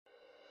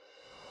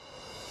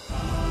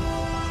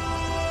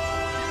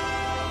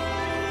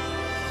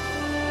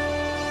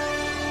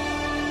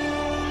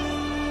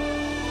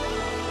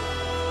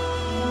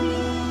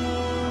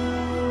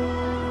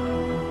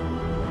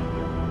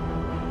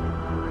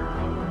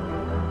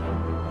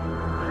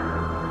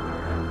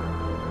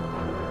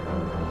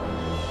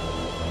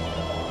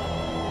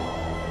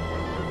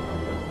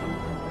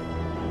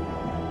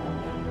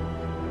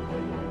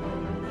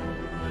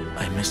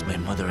miss my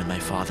mother and my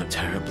father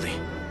terribly.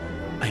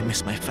 I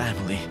miss my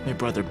family, my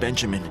brother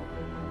Benjamin,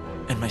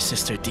 and my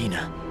sister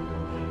Dina.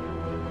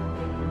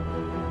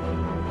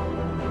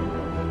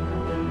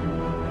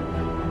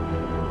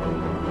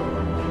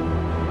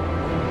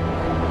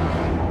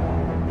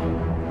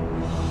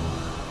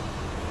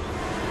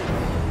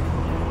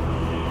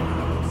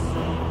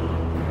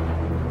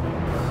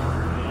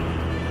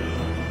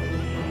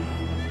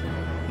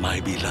 My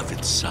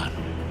beloved son.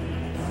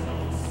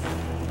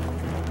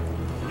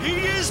 He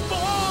is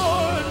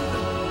born!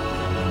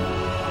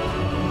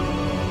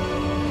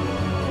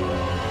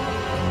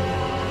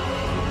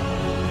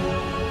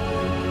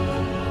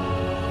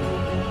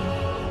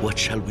 What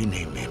shall we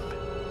name him?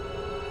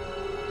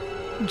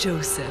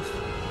 Joseph,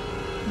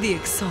 the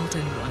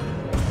Exalted One.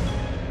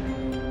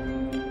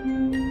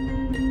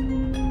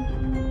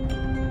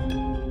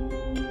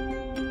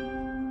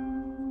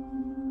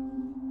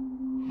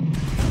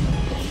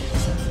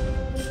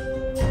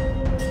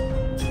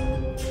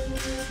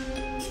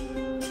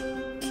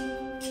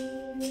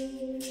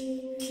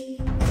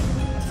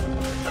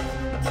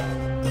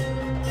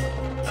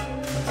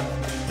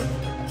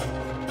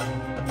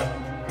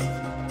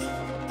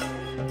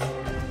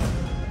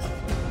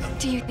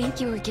 Do you think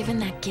you were given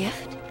that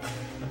gift?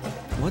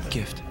 What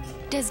gift?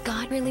 Does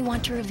God really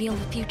want to reveal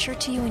the future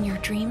to you in your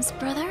dreams,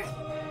 brother?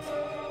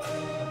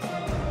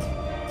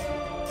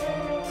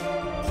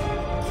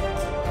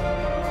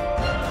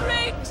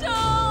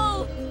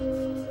 Rachel!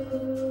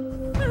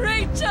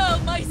 Rachel,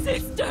 my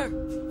sister!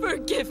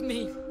 Forgive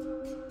me!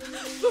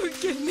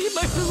 Forgive me,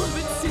 my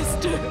beloved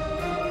sister!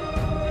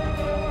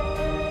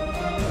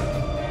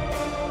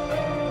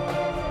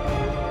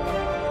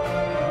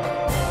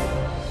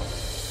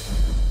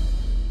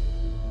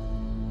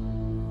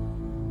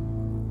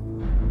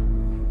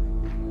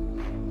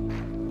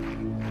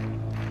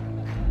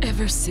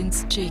 Ever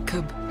since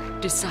Jacob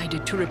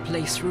decided to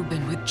replace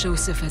Reuben with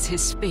Joseph as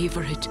his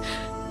favorite,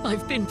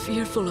 I've been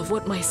fearful of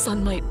what my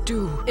son might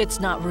do. It's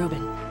not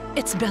Reuben.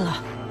 It's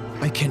Bella.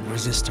 I can't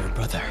resist her,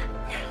 brother.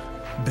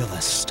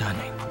 Bella's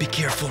stunning. Be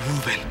careful,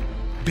 Reuben.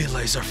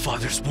 Bella is our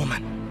father's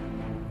woman.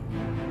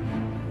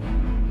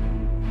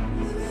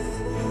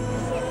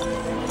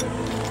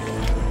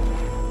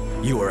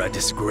 You are a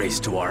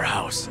disgrace to our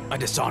house, a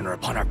dishonor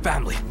upon our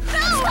family.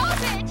 Stop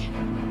it!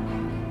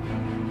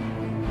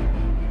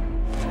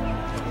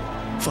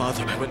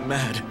 Father, I went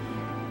mad.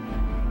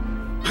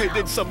 I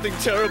did something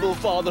terrible,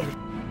 Father.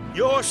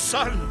 Your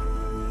son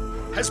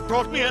has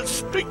brought me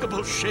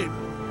unspeakable shame.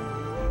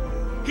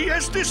 He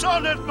has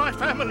dishonored my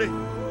family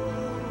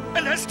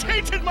and has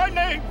tainted my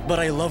name. But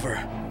I love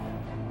her.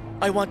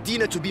 I want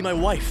Dina to be my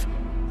wife.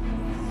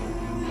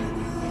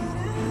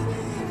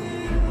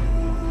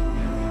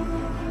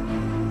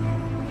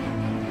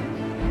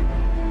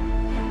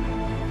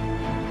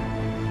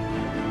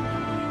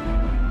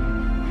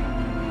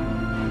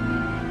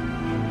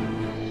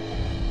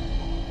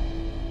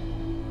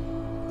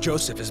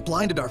 Joseph has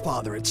blinded our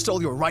father and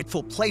stole your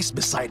rightful place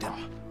beside him.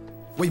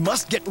 We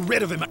must get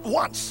rid of him at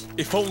once.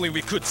 If only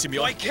we could,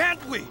 Simeon. Why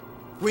can't we?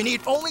 We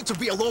need only to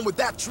be alone with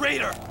that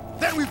traitor.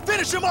 Then we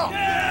finish him off!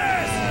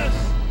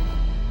 Yes!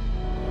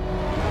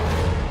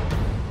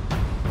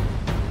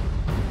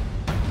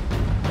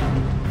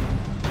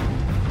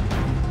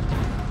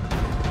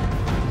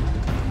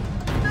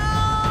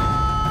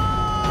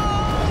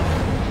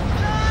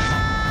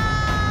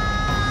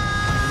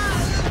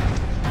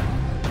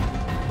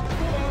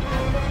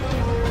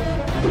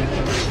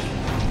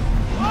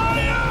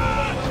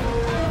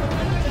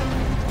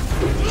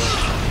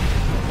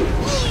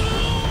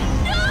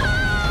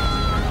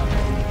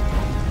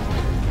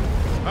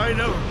 I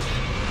know.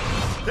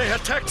 They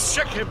attacked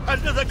Shechem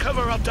under the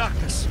cover of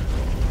darkness,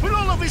 when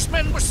all of his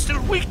men were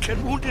still weak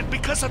and wounded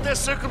because of their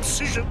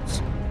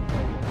circumcisions.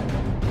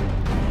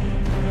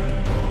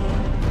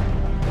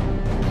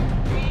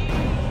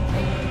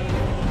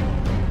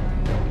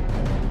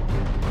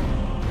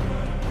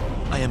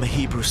 I am a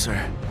Hebrew,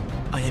 sir.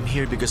 I am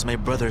here because my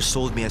brother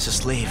sold me as a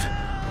slave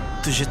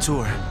to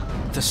Jetur,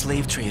 the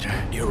slave trader.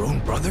 Your own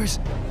brothers?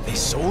 They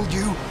sold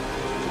you?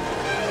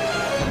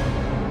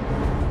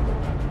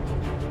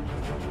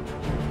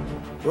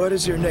 What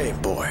is your name,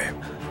 boy?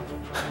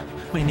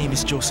 My name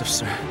is Joseph,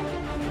 sir.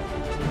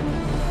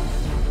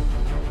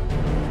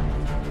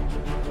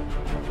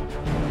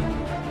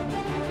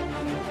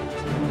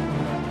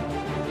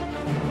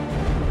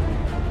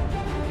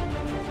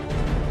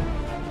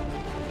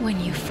 When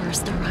you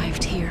first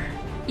arrived here,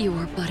 you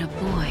were but a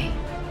boy.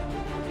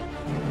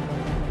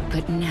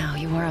 But now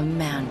you are a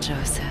man,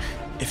 Joseph.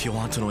 If you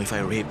want to know if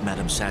I raped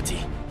Madame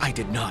Sati, I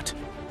did not.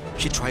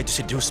 She tried to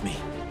seduce me.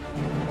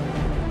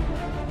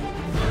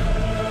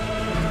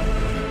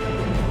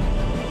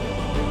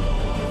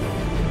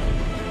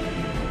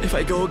 If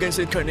I go against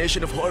the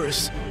incarnation of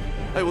Horus,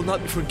 I will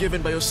not be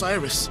forgiven by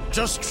Osiris.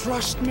 Just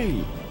trust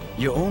me.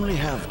 You only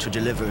have to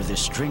deliver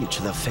this drink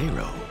to the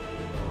Pharaoh.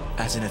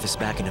 Asenath is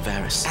back in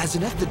Avaris.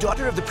 Asenath, the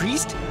daughter of the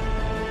priest?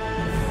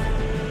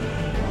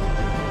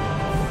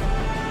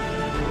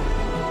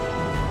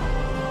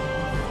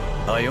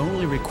 I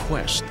only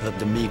request that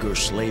the meager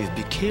slave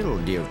be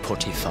killed, dear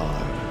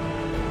Potiphar.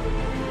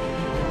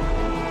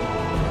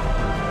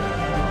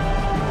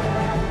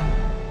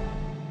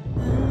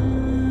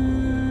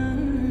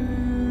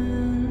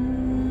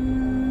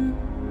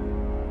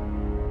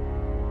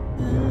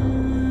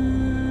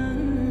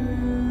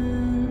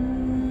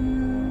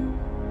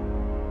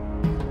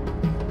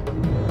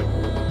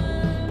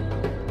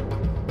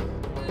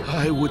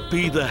 I would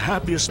be the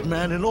happiest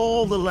man in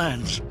all the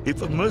lands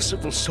if a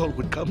merciful soul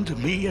would come to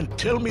me and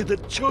tell me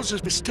that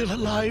Joseph is still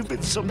alive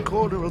in some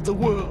corner of the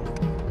world.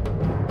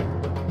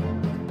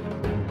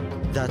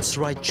 That's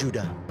right,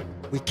 Judah.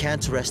 We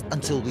can't rest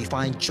until we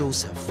find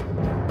Joseph.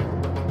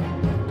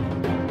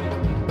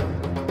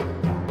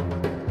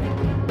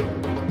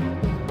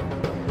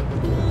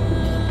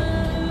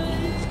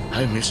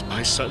 I miss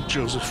my son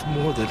Joseph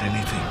more than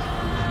anything.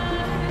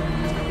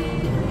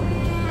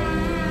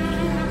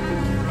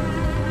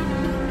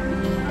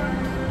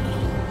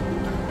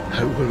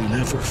 I will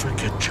never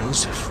forget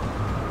Joseph.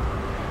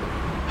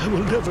 I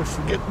will never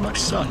forget my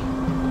son.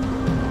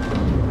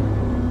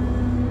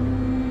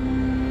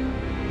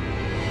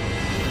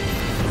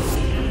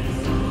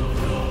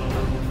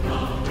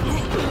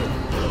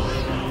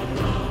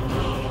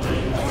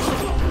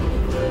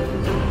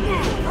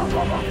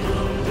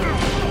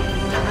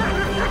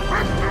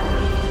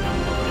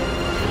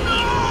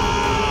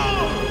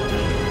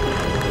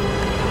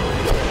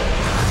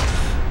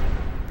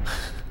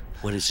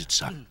 What is it,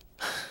 son?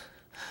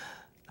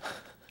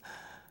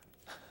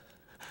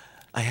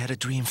 I had a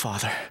dream,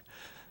 Father.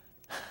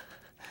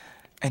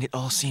 And it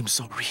all seems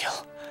so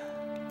real.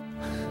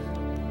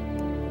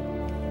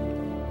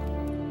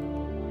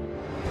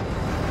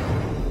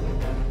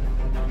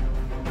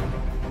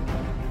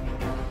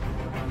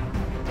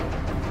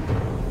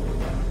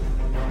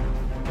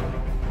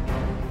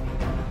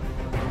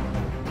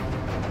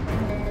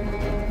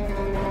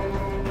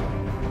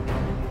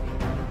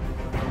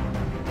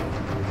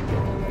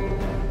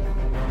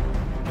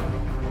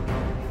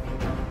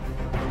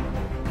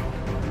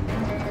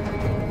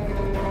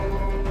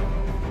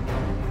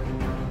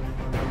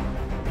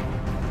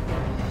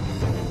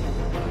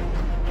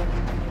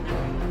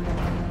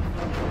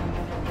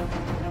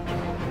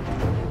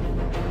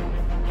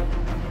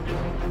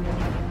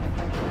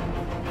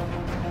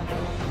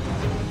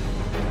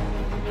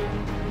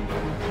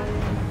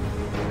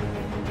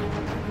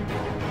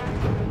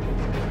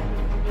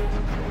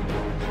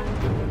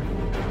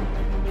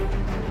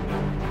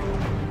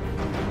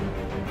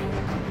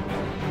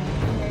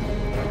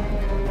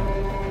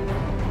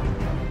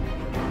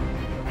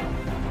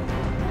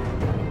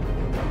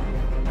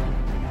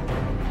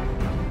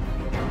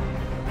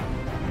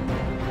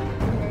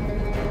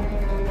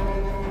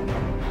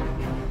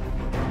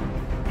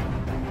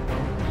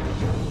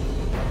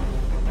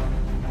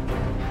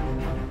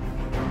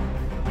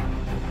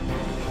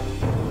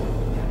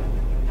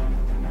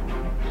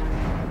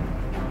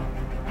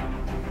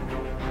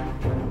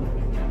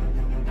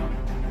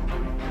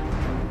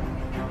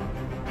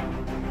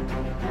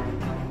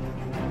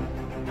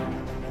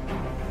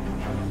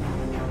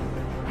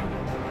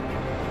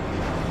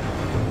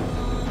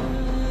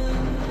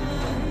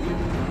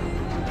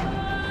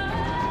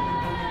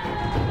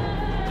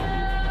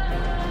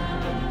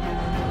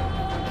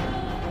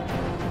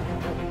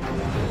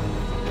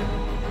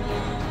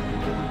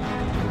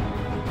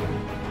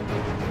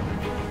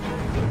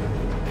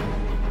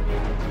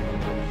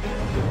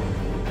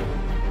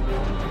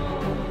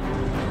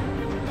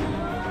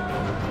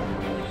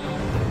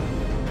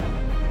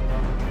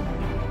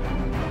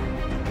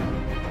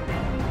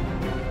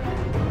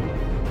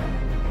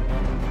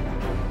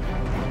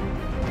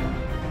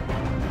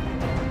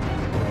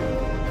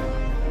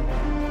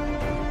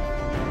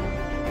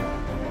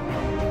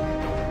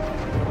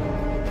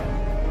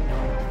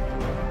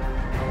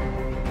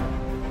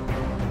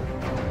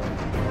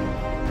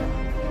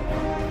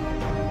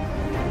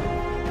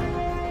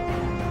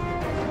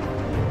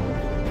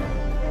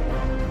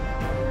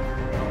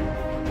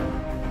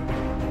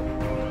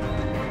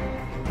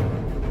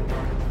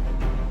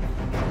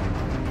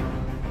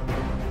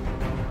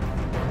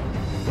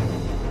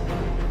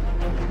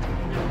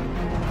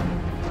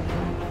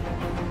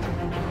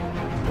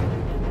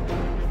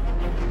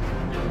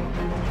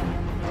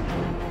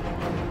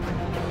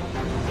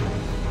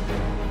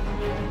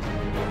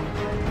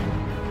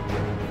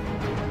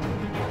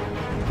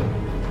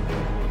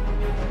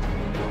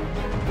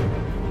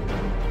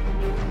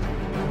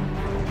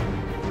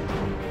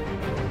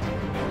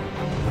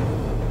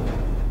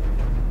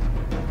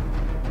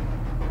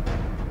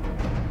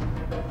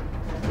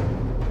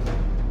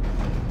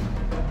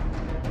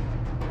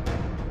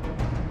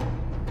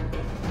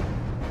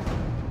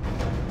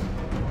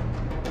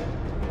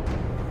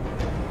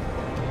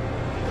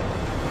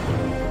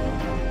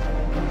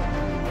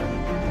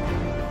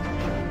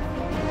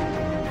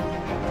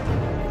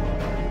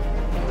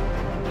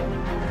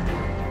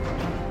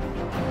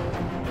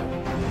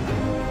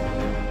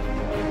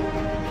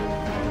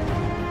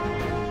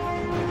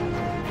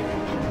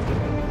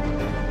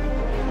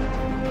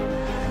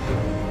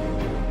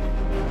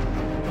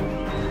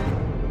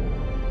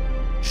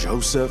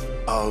 Joseph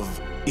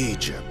of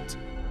Egypt.